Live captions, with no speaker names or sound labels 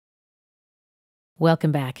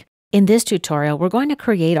Welcome back. In this tutorial, we're going to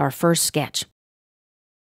create our first sketch.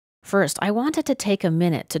 First, I wanted to take a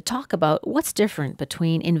minute to talk about what's different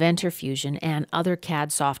between Inventor Fusion and other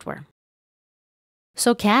CAD software.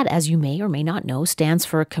 So CAD, as you may or may not know, stands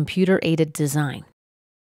for Computer-Aided Design.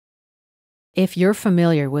 If you're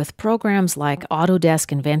familiar with programs like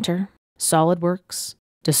Autodesk Inventor, SolidWorks,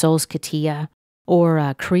 Dassault's CATIA, or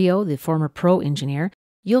Creo, the former Pro engineer,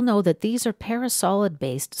 you'll know that these are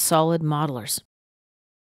parasolid-based solid modelers.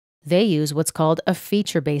 They use what's called a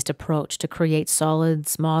feature-based approach to create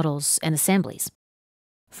solids, models, and assemblies.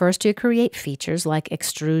 First, you create features like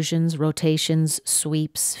extrusions, rotations,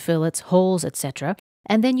 sweeps, fillets, holes, etc.,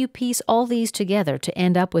 and then you piece all these together to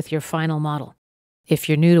end up with your final model. If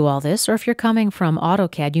you're new to all this, or if you're coming from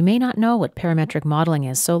AutoCAD, you may not know what parametric modeling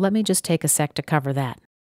is, so let me just take a sec to cover that.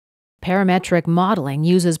 Parametric modeling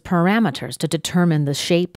uses parameters to determine the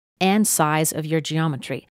shape and size of your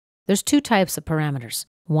geometry. There's two types of parameters.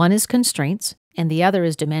 One is constraints, and the other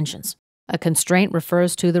is dimensions. A constraint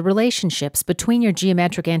refers to the relationships between your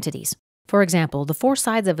geometric entities. For example, the four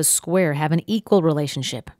sides of a square have an equal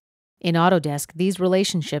relationship. In Autodesk, these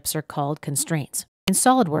relationships are called constraints. In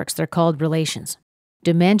SolidWorks, they're called relations.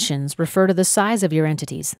 Dimensions refer to the size of your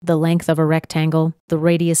entities, the length of a rectangle, the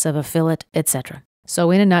radius of a fillet, etc. So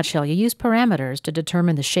in a nutshell, you use parameters to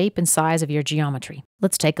determine the shape and size of your geometry.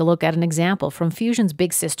 Let's take a look at an example from Fusion's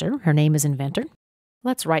big sister. Her name is Inventor.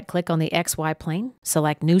 Let's right-click on the XY plane,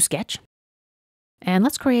 select New Sketch, and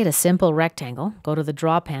let's create a simple rectangle. Go to the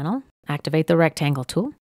Draw panel, activate the Rectangle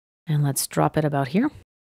tool, and let's drop it about here,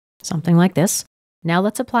 something like this. Now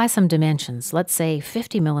let's apply some dimensions, let's say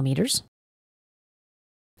 50 millimeters,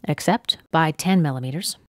 accept, by 10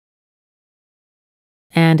 millimeters,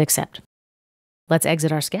 and accept. Let's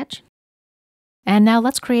exit our sketch, and now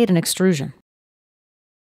let's create an extrusion.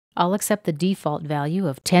 I'll accept the default value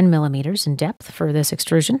of 10 millimeters in depth for this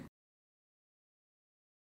extrusion.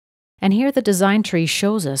 And here the design tree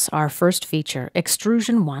shows us our first feature,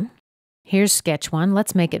 Extrusion 1. Here's Sketch 1.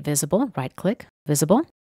 Let's make it visible. Right-click, Visible.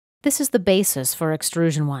 This is the basis for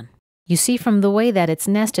Extrusion 1. You see from the way that it's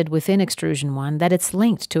nested within Extrusion 1 that it's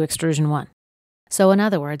linked to Extrusion 1. So in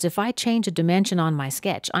other words, if I change a dimension on my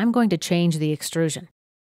sketch, I'm going to change the extrusion.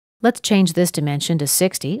 Let's change this dimension to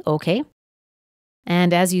 60, OK.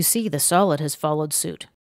 And as you see, the solid has followed suit.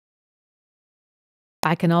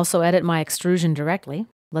 I can also edit my extrusion directly.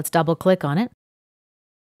 Let's double-click on it.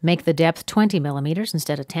 Make the depth 20 millimeters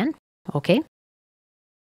instead of 10. OK.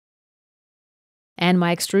 And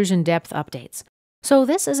my extrusion depth updates. So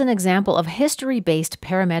this is an example of history-based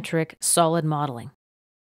parametric solid modeling.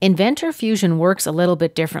 Inventor Fusion works a little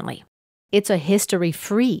bit differently. It's a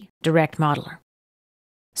history-free direct modeler.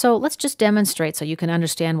 So let's just demonstrate so you can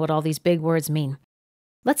understand what all these big words mean.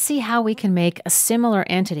 Let's see how we can make a similar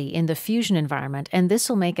entity in the Fusion environment, and this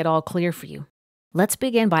will make it all clear for you. Let's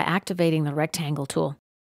begin by activating the Rectangle tool.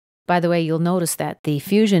 By the way, you'll notice that the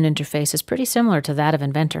Fusion interface is pretty similar to that of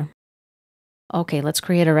Inventor. Okay, let's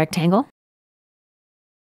create a rectangle.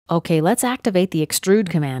 Okay, let's activate the Extrude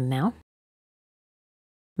command now.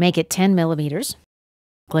 Make it 10 millimeters.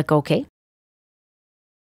 Click OK.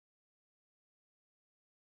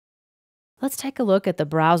 Let's take a look at the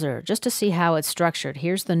browser just to see how it's structured.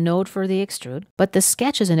 Here's the node for the extrude, but the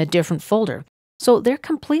sketch is in a different folder. So they're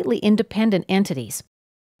completely independent entities.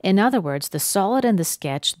 In other words, the solid and the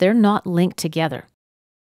sketch, they're not linked together.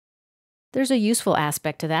 There's a useful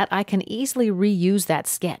aspect to that. I can easily reuse that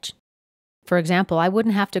sketch. For example, I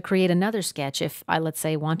wouldn't have to create another sketch if I, let's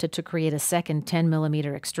say, wanted to create a second 10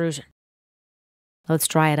 millimeter extrusion. Let's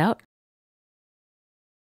try it out.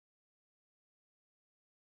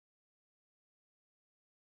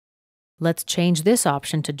 Let's change this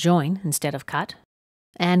option to Join instead of Cut,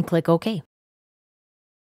 and click OK.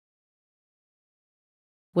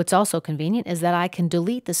 What's also convenient is that I can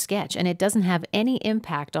delete the sketch and it doesn't have any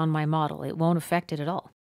impact on my model. It won't affect it at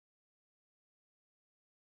all.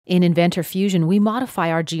 In Inventor Fusion, we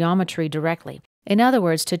modify our geometry directly. In other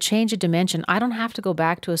words, to change a dimension, I don't have to go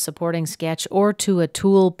back to a supporting sketch or to a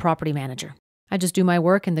tool property manager. I just do my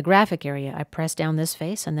work in the graphic area. I press down this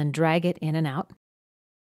face and then drag it in and out,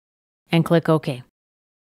 and click OK.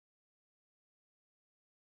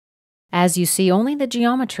 As you see, only the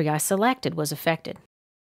geometry I selected was affected.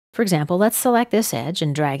 For example, let's select this edge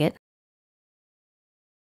and drag it,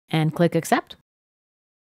 and click Accept.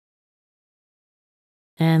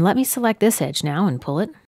 And let me select this edge now and pull it,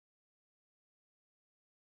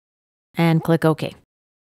 and click OK.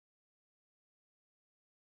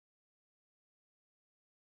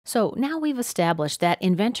 So now we've established that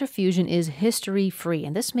Inventor Fusion is history-free,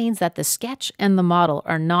 and this means that the sketch and the model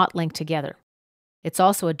are not linked together. It's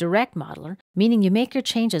also a direct modeler, meaning you make your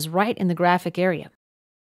changes right in the graphic area.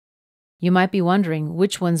 You might be wondering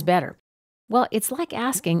which one's better. Well, it's like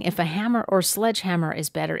asking if a hammer or sledgehammer is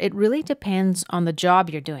better. It really depends on the job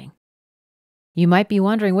you're doing. You might be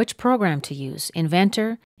wondering which program to use,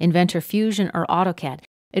 Inventor, Inventor Fusion, or AutoCAD.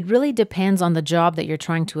 It really depends on the job that you're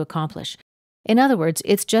trying to accomplish. In other words,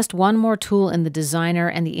 it's just one more tool in the designer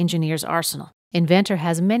and the engineer's arsenal. Inventor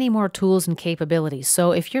has many more tools and capabilities,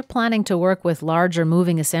 so if you're planning to work with larger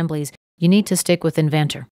moving assemblies, you need to stick with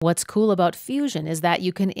Inventor. What's cool about Fusion is that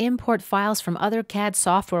you can import files from other CAD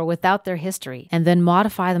software without their history and then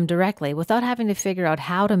modify them directly without having to figure out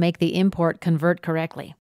how to make the import convert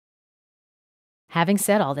correctly. Having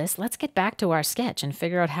said all this, let's get back to our sketch and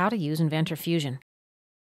figure out how to use Inventor Fusion.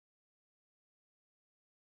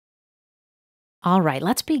 All right,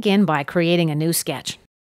 let's begin by creating a new sketch.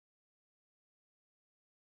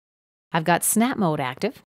 I've got Snap Mode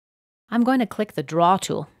active. I'm going to click the Draw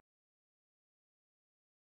tool.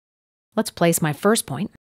 Let's place my first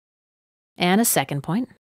point and a second point,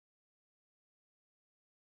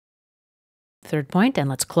 third point, and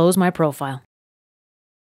let's close my profile.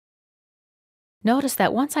 Notice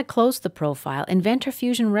that once I closed the profile, Inventor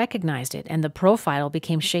Fusion recognized it and the profile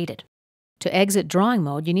became shaded. To exit drawing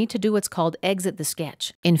mode, you need to do what's called exit the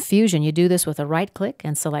sketch. In Fusion, you do this with a right click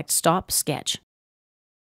and select Stop Sketch.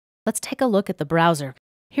 Let's take a look at the browser.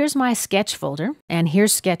 Here's my sketch folder, and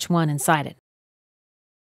here's Sketch 1 inside it.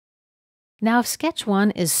 Now, if Sketch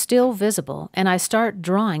 1 is still visible and I start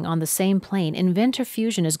drawing on the same plane, Inventor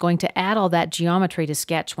Fusion is going to add all that geometry to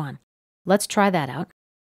Sketch 1. Let's try that out.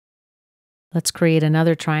 Let's create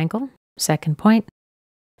another triangle, second point,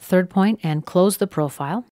 third point, and close the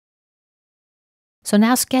profile. So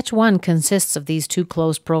now Sketch 1 consists of these two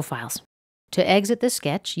closed profiles. To exit the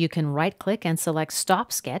sketch, you can right-click and select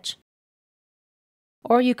Stop Sketch,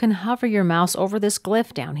 or you can hover your mouse over this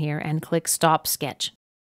glyph down here and click Stop Sketch.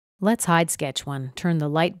 Let's hide Sketch 1. Turn the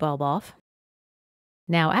light bulb off.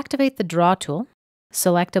 Now activate the Draw tool,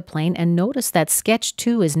 select a plane, and notice that Sketch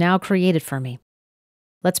 2 is now created for me.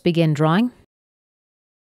 Let's begin drawing.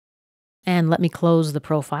 And let me close the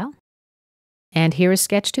profile. And here is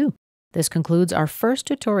Sketch 2. This concludes our first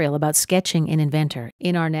tutorial about sketching in Inventor.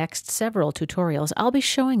 In our next several tutorials, I'll be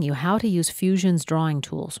showing you how to use Fusion's drawing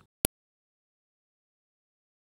tools.